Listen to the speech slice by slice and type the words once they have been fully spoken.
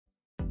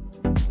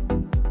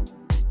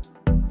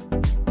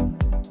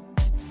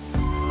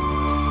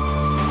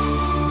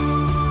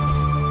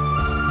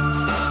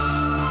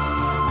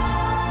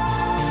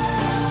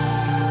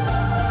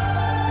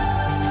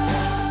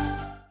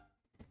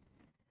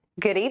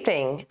Good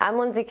evening. I'm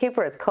Lindsey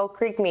Cooper with Coal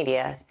Creek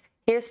Media.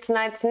 Here's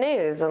tonight's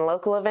news and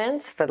local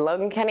events for the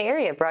Logan County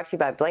area, brought to you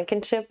by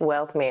Blankenship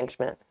Wealth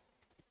Management.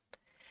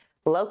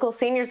 Local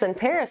seniors in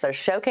Paris are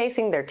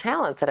showcasing their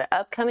talents at an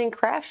upcoming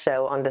craft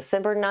show on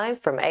December 9th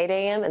from 8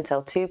 a.m.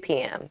 until 2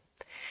 p.m.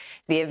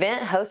 The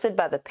event, hosted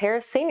by the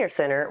Paris Senior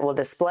Center, will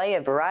display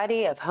a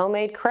variety of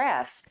homemade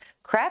crafts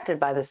crafted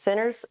by the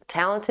center's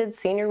talented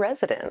senior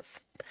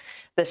residents.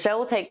 The show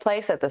will take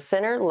place at the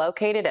center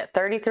located at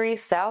 33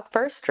 South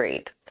 1st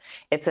Street.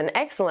 It's an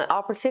excellent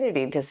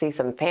opportunity to see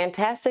some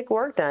fantastic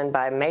work done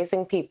by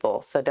amazing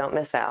people, so don't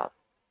miss out.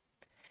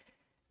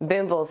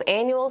 Booneville's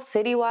annual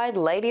Citywide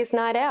Ladies'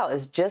 Night Out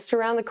is just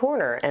around the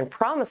corner and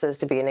promises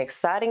to be an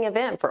exciting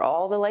event for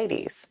all the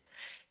ladies.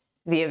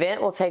 The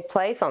event will take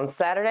place on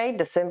Saturday,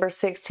 December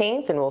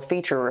 16th, and will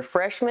feature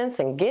refreshments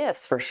and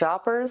gifts for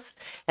shoppers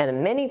and a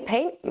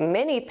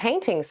mini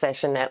painting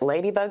session at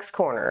Ladybug's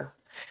Corner.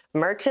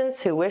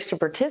 Merchants who wish to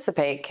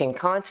participate can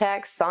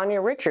contact Sonia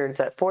Richards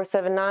at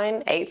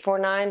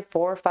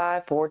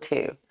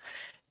 479-849-4542.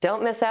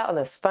 Don't miss out on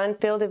this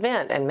fun-filled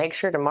event and make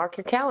sure to mark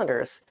your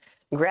calendars.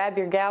 Grab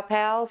your gal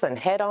pals and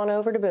head on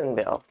over to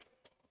Booneville.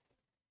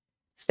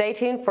 Stay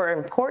tuned for an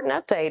important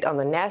update on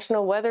the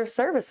National Weather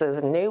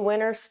Service's new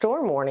winter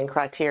storm warning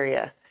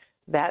criteria.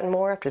 That and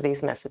more after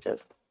these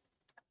messages.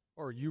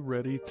 Are you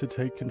ready to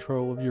take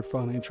control of your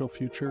financial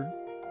future?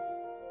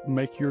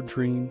 Make your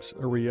dreams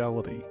a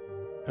reality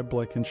at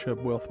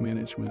Blankenship Wealth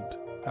Management.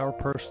 Our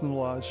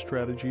personalized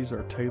strategies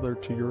are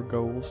tailored to your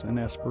goals and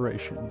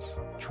aspirations.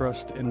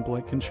 Trust in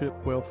Blankenship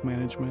Wealth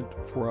Management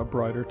for a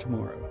brighter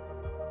tomorrow.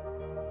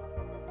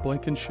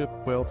 Blankenship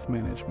Wealth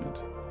Management,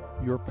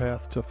 your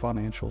path to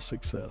financial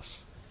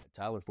success.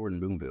 Tyler Ford in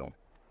Booneville.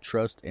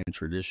 Trust and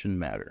tradition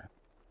matter.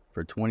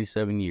 For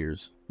 27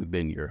 years, we've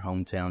been your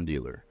hometown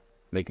dealer,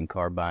 making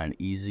car buying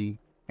easy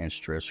and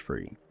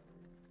stress-free.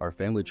 Our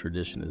family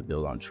tradition is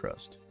built on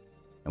trust.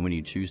 And when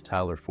you choose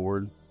Tyler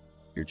Ford,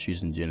 you're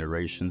choosing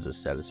generations of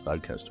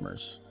satisfied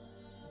customers.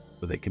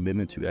 With a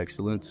commitment to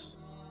excellence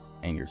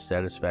and your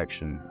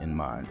satisfaction in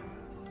mind,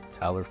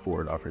 Tyler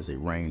Ford offers a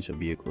range of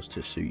vehicles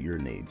to suit your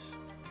needs.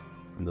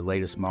 From the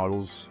latest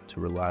models to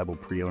reliable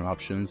pre-owned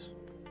options,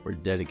 we're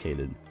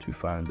dedicated to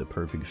find the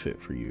perfect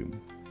fit for you.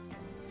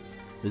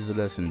 Visit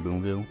us in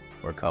Booneville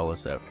or call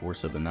us at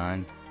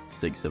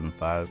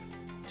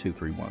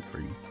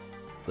 479-675-2313.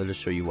 Let us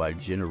show you why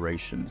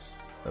generations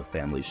of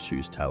families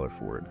choose Tyler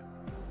Ford.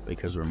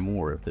 Because we're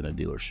more than a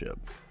dealership.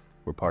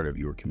 We're part of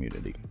your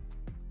community.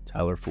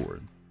 Tyler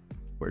Ford,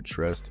 where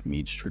trust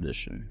meets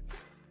tradition.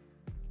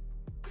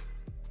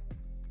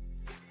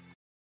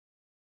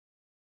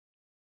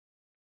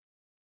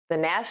 The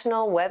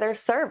National Weather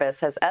Service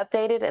has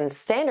updated and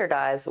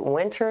standardized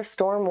winter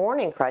storm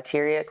warning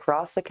criteria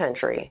across the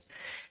country.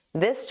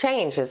 This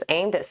change is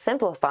aimed at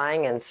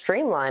simplifying and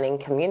streamlining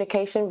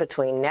communication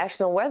between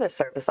National Weather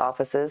Service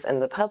offices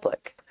and the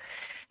public.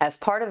 As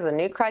part of the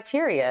new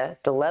criteria,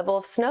 the level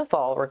of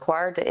snowfall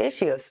required to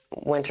issue a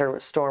winter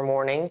storm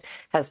warning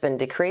has been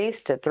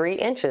decreased to 3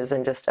 inches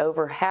in just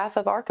over half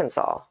of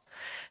Arkansas.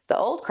 The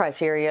old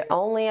criteria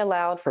only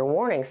allowed for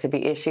warnings to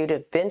be issued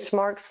if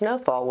benchmark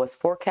snowfall was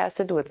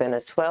forecasted within a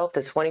 12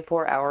 to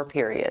 24-hour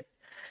period.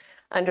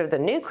 Under the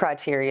new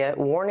criteria,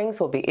 warnings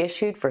will be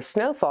issued for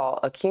snowfall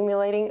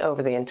accumulating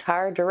over the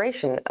entire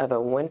duration of a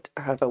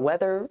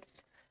weather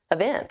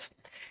event.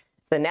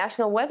 The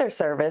National Weather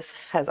Service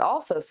has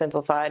also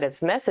simplified its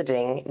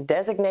messaging,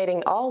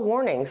 designating all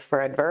warnings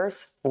for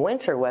adverse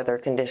winter weather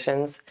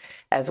conditions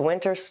as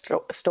winter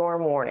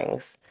storm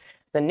warnings.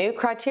 The new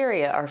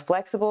criteria are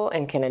flexible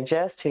and can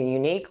adjust to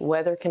unique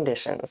weather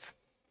conditions.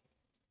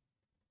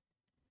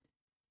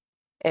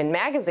 In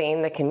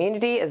Magazine, the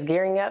community is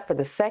gearing up for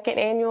the 2nd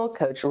annual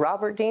Coach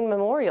Robert Dean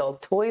Memorial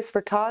Toys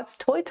for Tots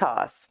Toy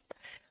Toss.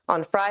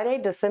 On Friday,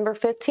 December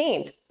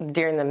 15th,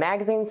 during the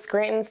Magazine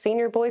Scranton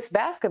Senior Boys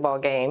basketball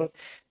game,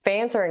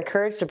 fans are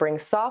encouraged to bring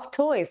soft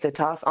toys to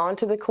toss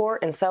onto the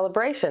court in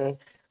celebration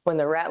when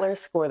the Rattlers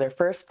score their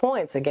first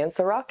points against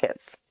the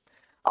Rockets.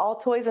 All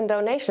toys and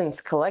donations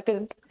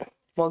collected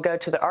will go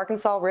to the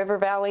Arkansas River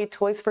Valley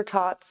Toys for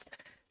Tots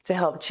to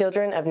help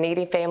children of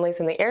needy families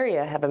in the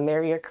area have a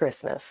merrier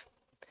Christmas.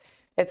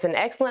 It's an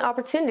excellent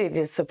opportunity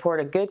to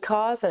support a good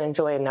cause and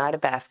enjoy a night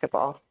of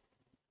basketball.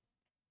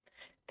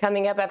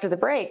 Coming up after the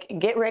break,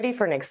 get ready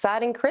for an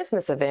exciting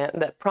Christmas event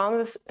that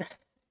promises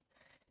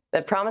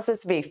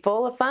to be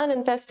full of fun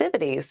and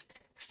festivities.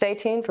 Stay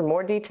tuned for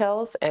more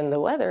details and the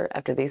weather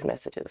after these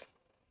messages.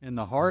 In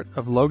the heart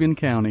of Logan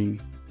County,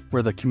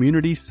 where the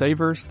community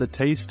savors the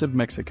taste of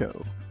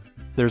Mexico,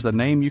 there's a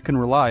name you can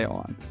rely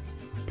on: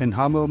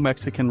 Penjamo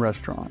Mexican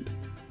Restaurant.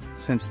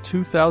 Since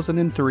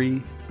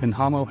 2003,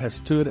 Penjamo has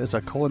stood as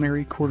a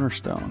culinary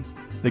cornerstone,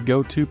 the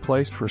go-to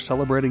place for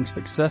celebrating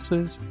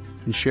successes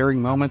and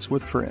sharing moments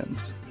with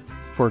friends.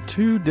 For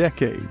 2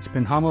 decades,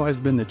 Penjamo has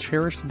been the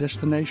cherished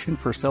destination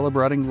for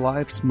celebrating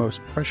life's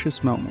most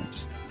precious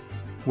moments.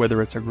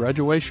 Whether it's a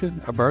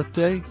graduation, a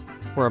birthday,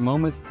 or a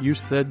moment you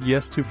said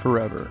yes to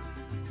forever,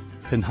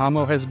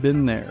 Penjamo has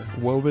been there,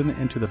 woven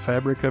into the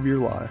fabric of your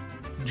life.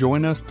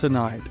 Join us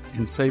tonight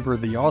and savor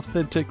the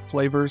authentic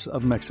flavors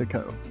of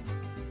Mexico.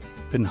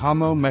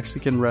 Penjamo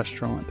Mexican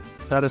Restaurant,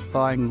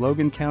 satisfying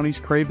Logan County's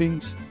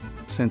cravings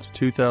since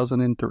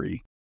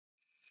 2003.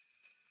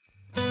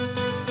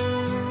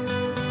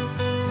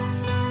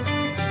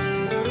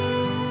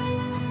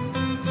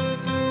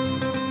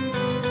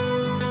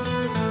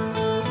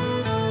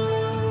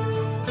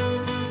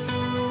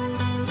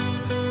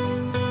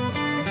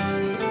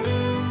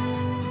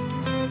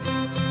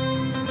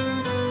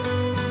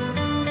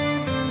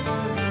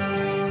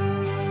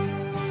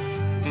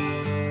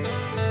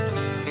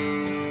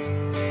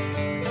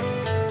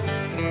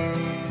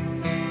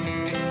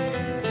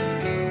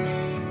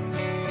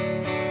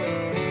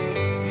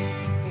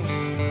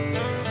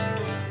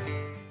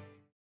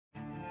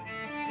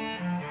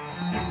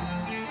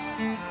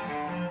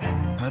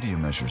 How do you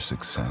measure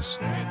success?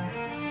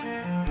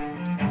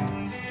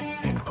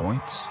 In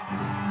points?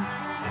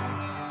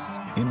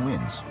 In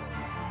wins?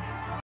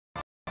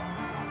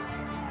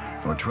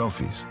 Or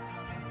trophies?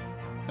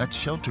 At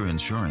Shelter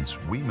Insurance,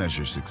 we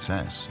measure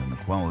success in the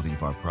quality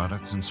of our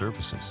products and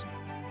services,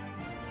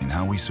 in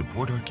how we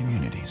support our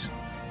communities,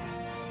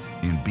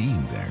 in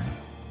being there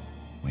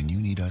when you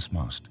need us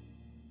most.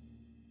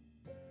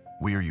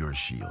 We're your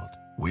shield.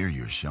 We're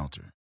your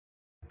shelter.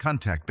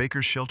 Contact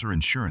Baker's Shelter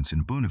Insurance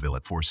in Booneville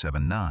at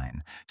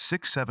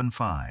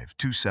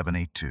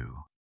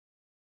 479-675-2782.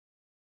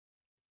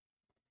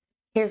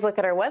 Here's a look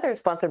at our weather,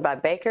 sponsored by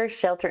Baker's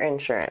Shelter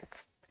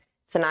Insurance.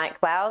 Tonight,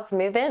 clouds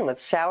move in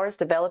with showers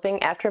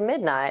developing after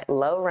midnight,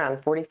 low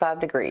around 45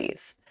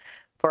 degrees.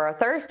 For our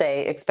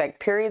Thursday,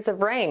 expect periods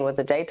of rain with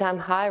a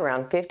daytime high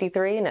around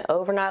 53 and an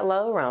overnight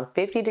low around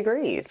 50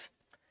 degrees.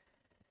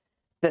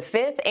 The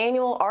 5th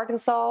annual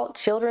Arkansas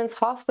Children's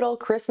Hospital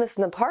Christmas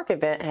in the Park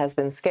event has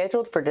been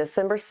scheduled for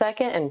December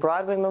 2nd in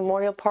Broadway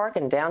Memorial Park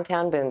in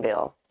downtown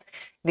Booneville.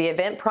 The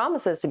event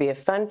promises to be a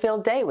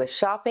fun-filled day with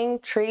shopping,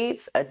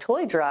 treats, a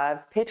toy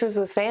drive, pictures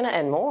with Santa,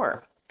 and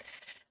more.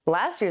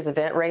 Last year's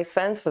event raised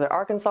funds for the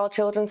Arkansas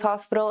Children's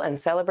Hospital and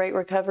Celebrate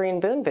Recovery in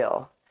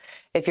Booneville.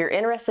 If you're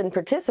interested in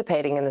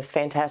participating in this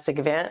fantastic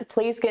event,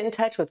 please get in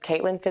touch with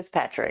Caitlin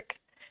Fitzpatrick.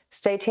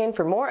 Stay tuned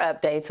for more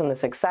updates on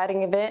this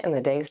exciting event in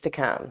the days to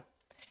come.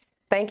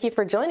 Thank you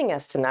for joining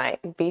us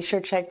tonight. Be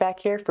sure to check back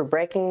here for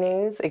breaking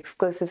news,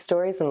 exclusive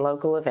stories, and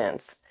local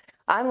events.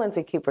 I'm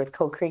Lindsey Cooper with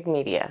Coal Creek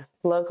Media,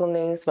 local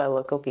news by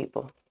local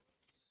people.